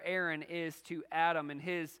similar Aaron is to Adam and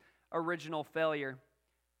his original failure.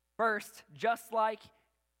 First, just like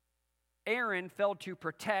Aaron failed to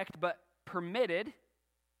protect but permitted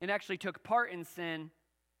and actually took part in sin,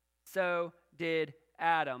 so did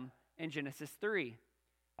Adam in Genesis 3.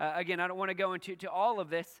 Again, I don't want to go into all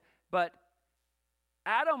of this, but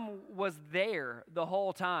Adam was there the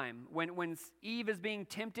whole time. When Eve is being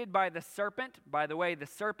tempted by the serpent, by the way, the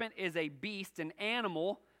serpent is a beast, an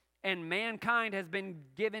animal, and mankind has been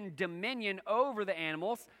given dominion over the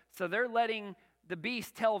animals, so they're letting the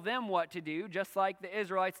beast tell them what to do, just like the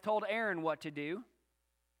Israelites told Aaron what to do.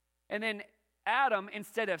 And then Adam,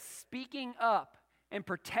 instead of speaking up and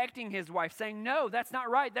protecting his wife, saying, no, that's not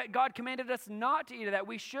right, that God commanded us not to eat of that,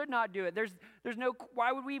 we should not do it, there's no,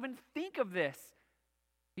 why would we even think of this?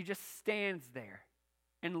 He just stands there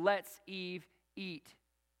and lets Eve eat.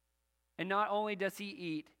 And not only does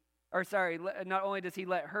he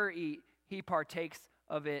let her eat, he partakes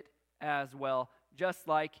of it as well. Just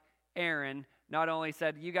like Aaron not only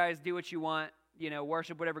said, you guys do what you want,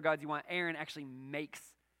 worship whatever gods you want, Aaron actually makes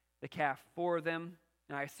the calf for them.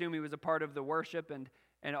 And I assume he was a part of the worship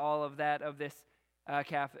and all of that of this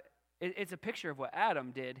calf. It's a picture of what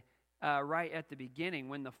Adam did right at the beginning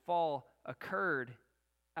when the fall occurred.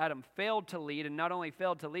 Adam failed to lead, and not only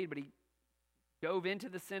failed to lead, but he dove into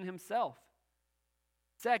the sin himself.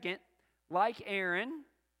 Second, like Aaron,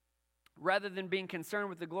 rather than being concerned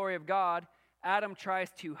with the glory of God, Adam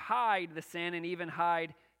tries to hide the sin and even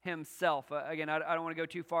hide himself. Again, I don't want to go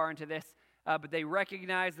too far into this, but they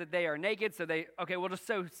recognize that they are naked, so we'll just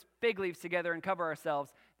sew fig leaves together and cover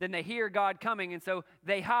ourselves. Then they hear God coming, and so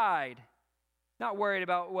they hide. Not worried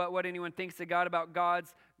about what anyone thinks of God, about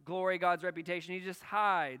God's glory, God's reputation. He just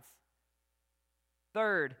hides.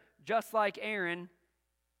 Third, just like Aaron,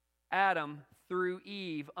 Adam threw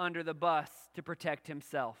Eve under the bus to protect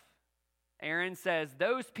himself. Aaron says,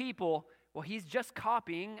 those people, well, he's just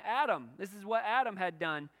copying Adam. This is what Adam had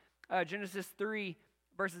done. Genesis 3,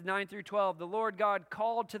 verses 9 through 12. The Lord God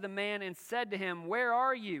called to the man and said to him, where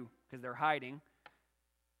are you? Because they're hiding.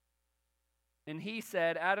 And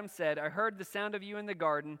Adam said, I heard the sound of you in the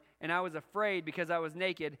garden, and I was afraid because I was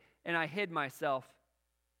naked, and I hid myself.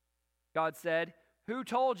 God said, who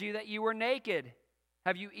told you that you were naked?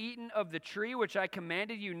 Have you eaten of the tree which I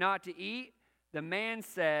commanded you not to eat? The man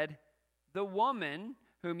said, the woman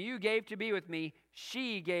whom you gave to be with me,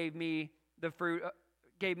 she gave me fruit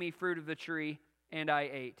of the tree, and I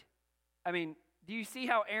ate. I mean, do you see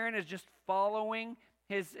how Aaron is just following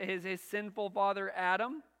his sinful father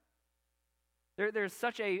Adam? There's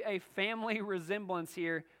such a family resemblance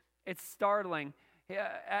here. It's startling.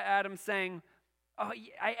 Adam saying, oh,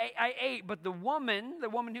 I ate, but the woman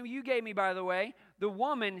who you gave me, by the way, the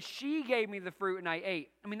woman, she gave me the fruit and I ate.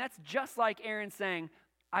 I mean, that's just like Aaron saying,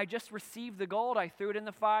 I just received the gold. I threw it in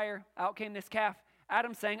the fire. Out came this calf.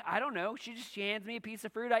 Adam's saying, I don't know. She hands me a piece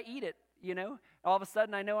of fruit. I eat it, All of a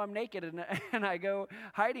sudden, I know I'm naked and I go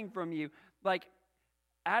hiding from you. Like,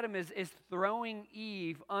 Adam is throwing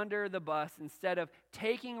Eve under the bus instead of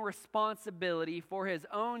taking responsibility for his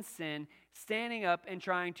own sin, standing up and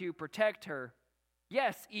trying to protect her.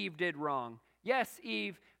 Yes, Eve did wrong. Yes,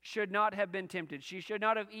 Eve should not have been tempted. She should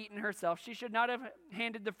not have eaten herself. She should not have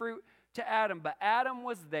handed the fruit to Adam. But Adam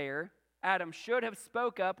was there. Adam should have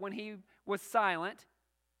spoke up when he was silent.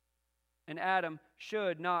 And Adam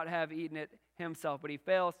should not have eaten it himself. But he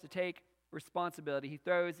fails to take responsibility. He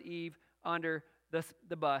throws Eve under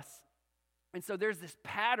the bus. And so there's this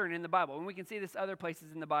pattern in the Bible. And we can see this other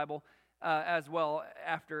places in the Bible as well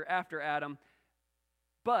after Adam.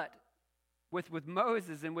 But with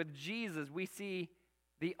Moses and with Jesus, we see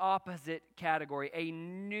the opposite category, a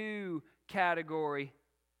new category,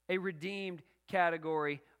 a redeemed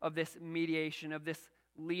category of this mediation, of this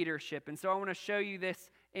leadership. And so I want to show you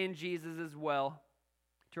this in Jesus as well,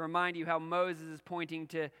 to remind you how Moses is pointing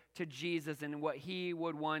to Jesus and what he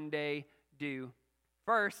would one day do.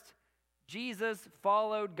 First, Jesus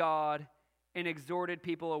followed God and exhorted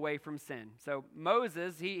people away from sin. So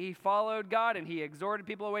Moses, he followed God and he exhorted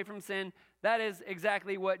people away from sin. That is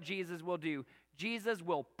exactly what Jesus will do. Jesus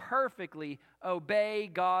will perfectly obey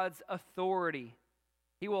God's authority.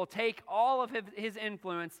 He will take all of his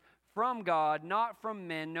influence from God, not from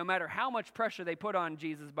men, no matter how much pressure they put on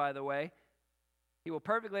Jesus, by the way. He will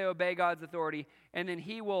perfectly obey God's authority, and then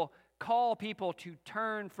he will call people to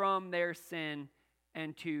turn from their sin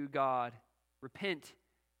and to God. Repent,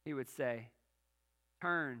 he would say.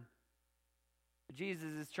 Turn.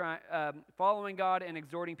 Jesus is following God and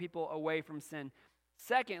exhorting people away from sin.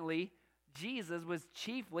 Secondly, Jesus was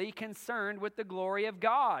chiefly concerned with the glory of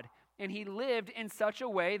God, and he lived in such a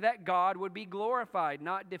way that God would be glorified,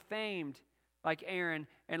 not defamed like Aaron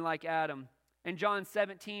and like Adam. In John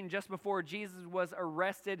 17, just before Jesus was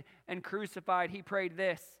arrested and crucified, he prayed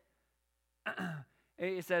this.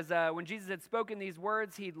 It says, when Jesus had spoken these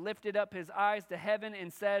words, he lifted up his eyes to heaven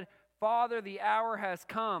and said, Father, the hour has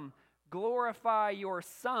come. Glorify your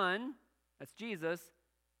Son, that's Jesus,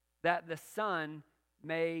 that the Son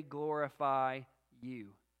may glorify you.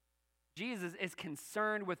 Jesus is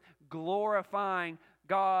concerned with glorifying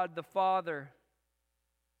God the Father.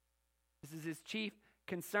 This is his chief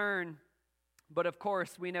concern. But of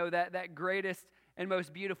course, we know that greatest and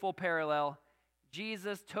most beautiful parallel.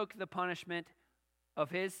 Jesus took the punishment of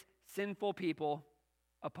his sinful people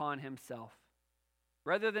upon himself.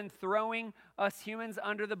 Rather than throwing us humans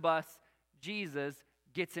under the bus, Jesus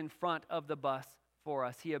gets in front of the bus for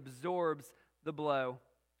us. He absorbs the blow.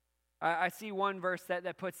 I see one verse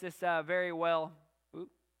that puts this very well. Oop,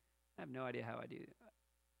 I have no idea how I do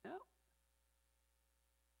that. No?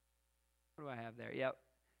 What do I have there? Yep.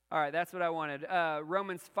 All right, that's what I wanted.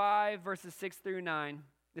 Romans 5, verses 6 through 9.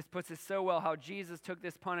 This puts it so well how Jesus took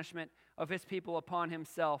this punishment of his people upon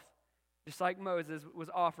himself, just like Moses was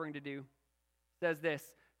offering to do. It says this,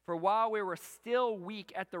 for while we were still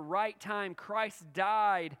weak at the right time, Christ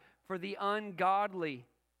died for the ungodly.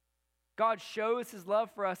 God shows his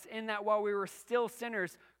love for us in that while we were still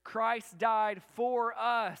sinners, Christ died for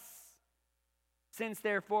us. Since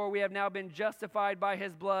therefore we have now been justified by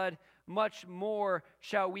his blood, much more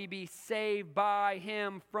shall we be saved by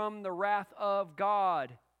him from the wrath of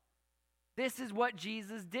God. This is what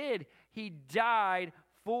Jesus did. He died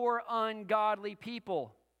for ungodly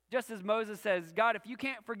people. Just as Moses says, God, if you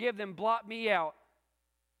can't forgive them, blot me out.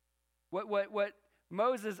 What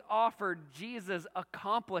Moses offered, Jesus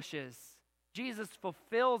accomplishes. Jesus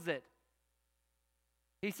fulfills it.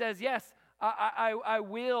 He says, yes, I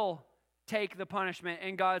will take the punishment.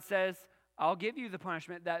 And God says, I'll give you the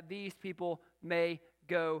punishment that these people may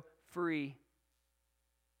go free.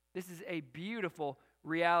 This is a beautiful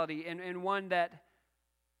reality and one that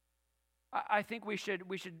I think we should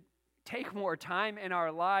take more time in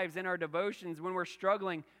our lives, in our devotions, when we're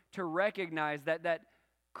struggling to recognize that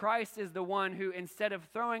Christ is the one who, instead of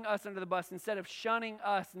throwing us under the bus, instead of shunning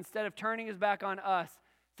us, instead of turning his back on us,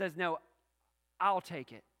 says, no, I'll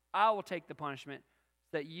take it. I will take the punishment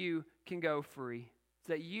so that you can go free,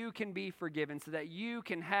 so that you can be forgiven, so that you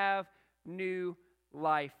can have new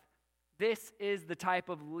life. This is the type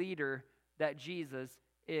of leader that Jesus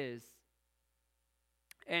is.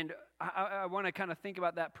 And I want to kind of think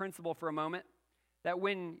about that principle for a moment, that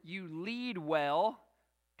when you lead well,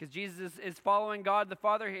 because Jesus is following God the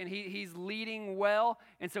Father, and he's leading well,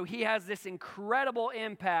 and so he has this incredible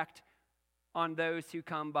impact on those who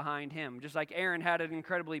come behind him. Just like Aaron had an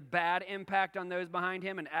incredibly bad impact on those behind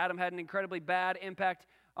him, and Adam had an incredibly bad impact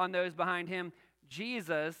on those behind him,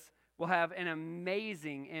 Jesus will have an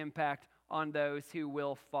amazing impact on those who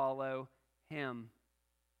will follow him.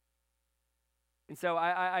 And so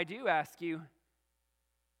I do ask you,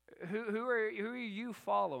 who are you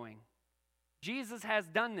following? Jesus has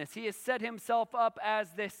done this. He has set himself up as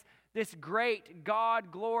this great,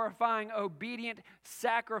 God-glorifying, obedient,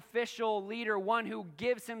 sacrificial leader, one who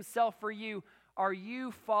gives himself for you. Are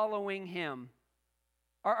you following him?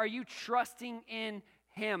 Are you trusting in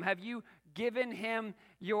him? Have you given him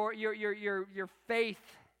your faith,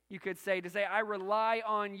 you could say, to say, I rely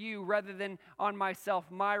on you rather than on myself,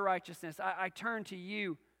 my righteousness. I turn to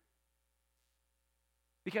you.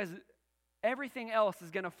 Because everything else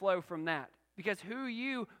is going to flow from that. Because who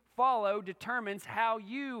you follow determines how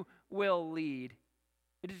you will lead.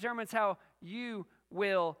 It determines how you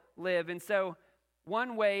will live. And so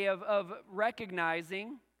one way of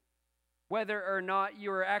recognizing whether or not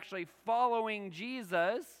you're actually following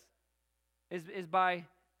Jesus is by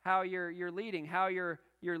how you're leading, how you're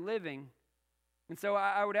living. And so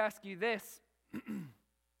I would ask you this.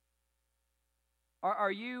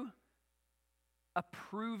 Are you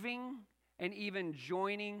approving and even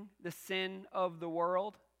joining the sin of the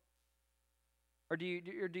world? Or do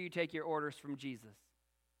you take your orders from Jesus?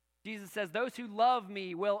 Jesus says, those who love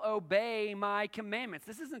me will obey my commandments.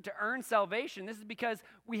 This isn't to earn salvation. This is because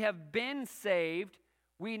we have been saved.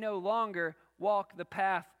 We no longer walk the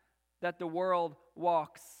path that the world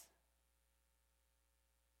walks.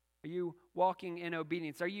 Are you walking in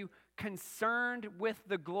obedience? Are you concerned with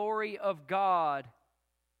the glory of God?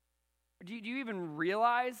 Do you even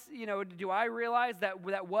realize, do I realize that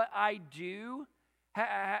what I do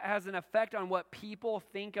has an effect on what people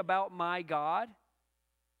think about my God?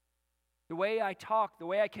 The way I talk, the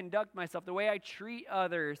way I conduct myself, the way I treat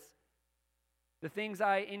others, the things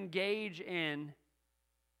I engage in.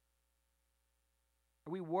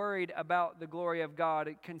 Are we worried about the glory of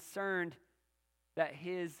God, concerned that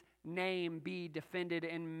his name be defended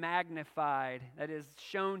and magnified, that is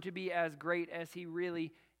shown to be as great as he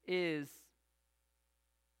really is?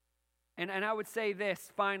 And I would say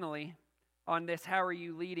this finally on this how are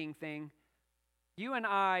you leading thing. You and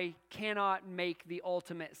I cannot make the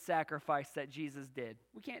ultimate sacrifice that Jesus did.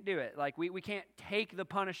 We can't do it. Like we can't take the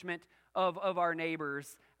punishment of our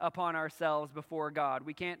neighbors upon ourselves before God.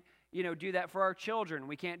 We can't, do that for our children.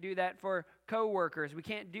 We can't do that for coworkers. We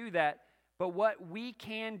can't do that. But what we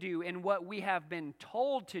can do and what we have been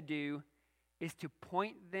told to do is to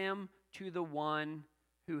point them to the one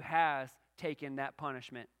who has taken that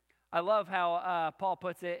punishment. I love how Paul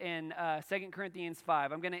puts it in 2 Corinthians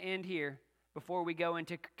 5. I'm going to end here before we go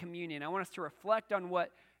into communion. I want us to reflect on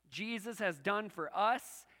what Jesus has done for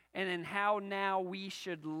us and then how now we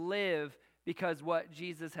should live because what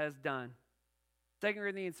Jesus has done. 2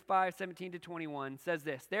 Corinthians 5, 17-21 says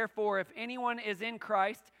this, therefore, if anyone is in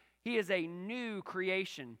Christ, he is a new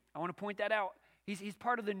creation. I want to point that out. He's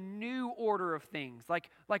part of the new order of things. Like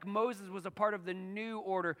Moses was a part of the new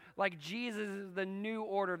order. Like Jesus is the new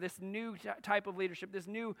order, this new type of leadership, this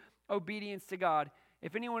new obedience to God.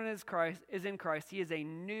 If anyone is in Christ, he is a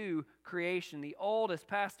new creation. The old has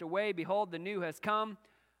passed away. Behold, the new has come.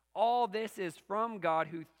 All this is from God,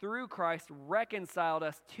 who through Christ reconciled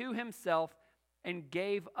us to himself and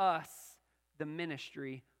gave us the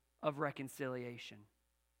ministry of reconciliation.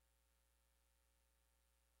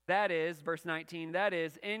 That is, verse 19, that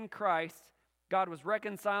is, in Christ, God was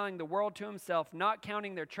reconciling the world to himself, not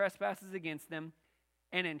counting their trespasses against them,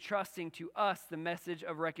 and entrusting to us the message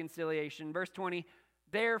of reconciliation. Verse 20,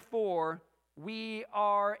 therefore, we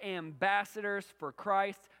are ambassadors for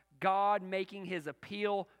Christ, God making his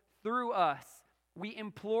appeal through us. We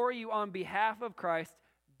implore you on behalf of Christ,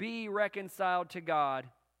 be reconciled to God.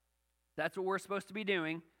 That's what we're supposed to be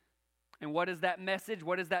doing. And what is that message?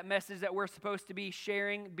 What is that message that we're supposed to be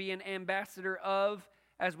sharing, be an ambassador of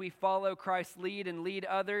as we follow Christ's lead and lead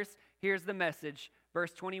others? Here's the message,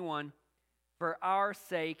 verse 21. For our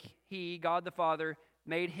sake, he, God the Father,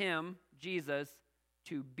 made him, Jesus,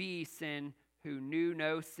 to be sin who knew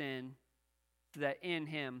no sin, so that in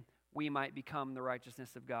him we might become the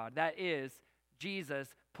righteousness of God. That is,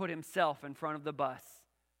 Jesus put himself in front of the bus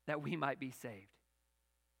that we might be saved.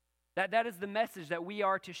 That is the message that we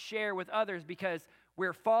are to share with others because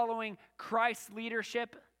we're following Christ's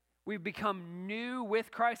leadership. We've become new with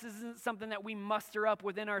Christ. This isn't something that we muster up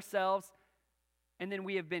within ourselves. And then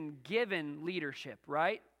we have been given leadership,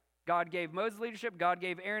 right? God gave Moses leadership, God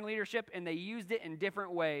gave Aaron leadership, and they used it in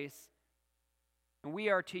different ways. And we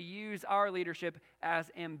are to use our leadership as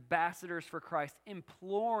ambassadors for Christ,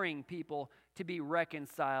 imploring people to be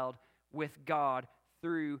reconciled with God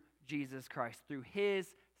through Jesus Christ, through his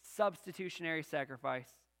substitutionary sacrifice.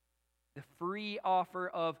 the free offer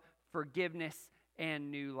of forgiveness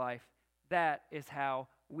and new life. That is how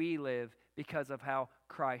we live because of how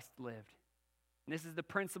Christ lived. And this is the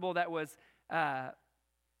principle that was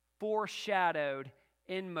foreshadowed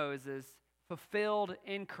in Moses, fulfilled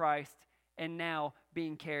in Christ, and now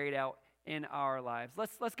being carried out in our lives.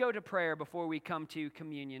 Let's go to prayer before we come to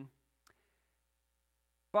communion.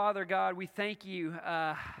 Father God, we thank you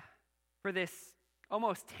for this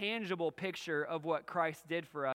almost tangible picture of what Christ did for us.